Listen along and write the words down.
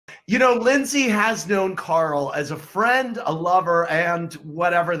You know, Lindsay has known Carl as a friend, a lover, and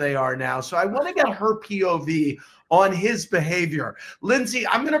whatever they are now. So I want to get her POV on his behavior. Lindsay,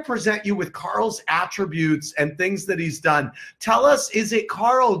 I'm going to present you with Carl's attributes and things that he's done. Tell us, is it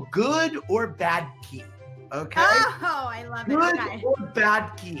Carl good or bad key? Okay? Oh, I love it. Good Okay. or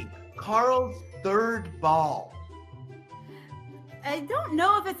bad key? Carl's third ball. I don't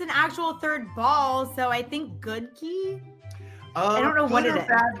know if it's an actual third ball, so I think good key. I don't know what it is.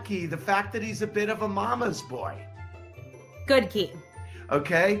 Bad key, the fact that he's a bit of a mama's boy. Good key.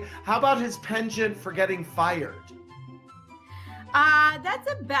 Okay. How about his penchant for getting fired? That's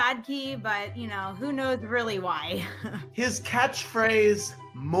a bad key, but you know, who knows really why. His catchphrase,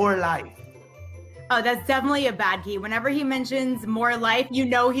 more life. Oh, that's definitely a bad key. Whenever he mentions more life, you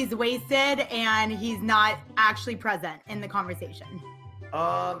know he's wasted and he's not actually present in the conversation.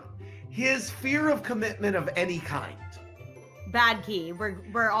 His fear of commitment of any kind. Bad key.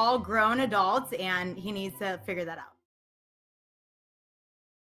 We're all grown adults and he needs to figure that out.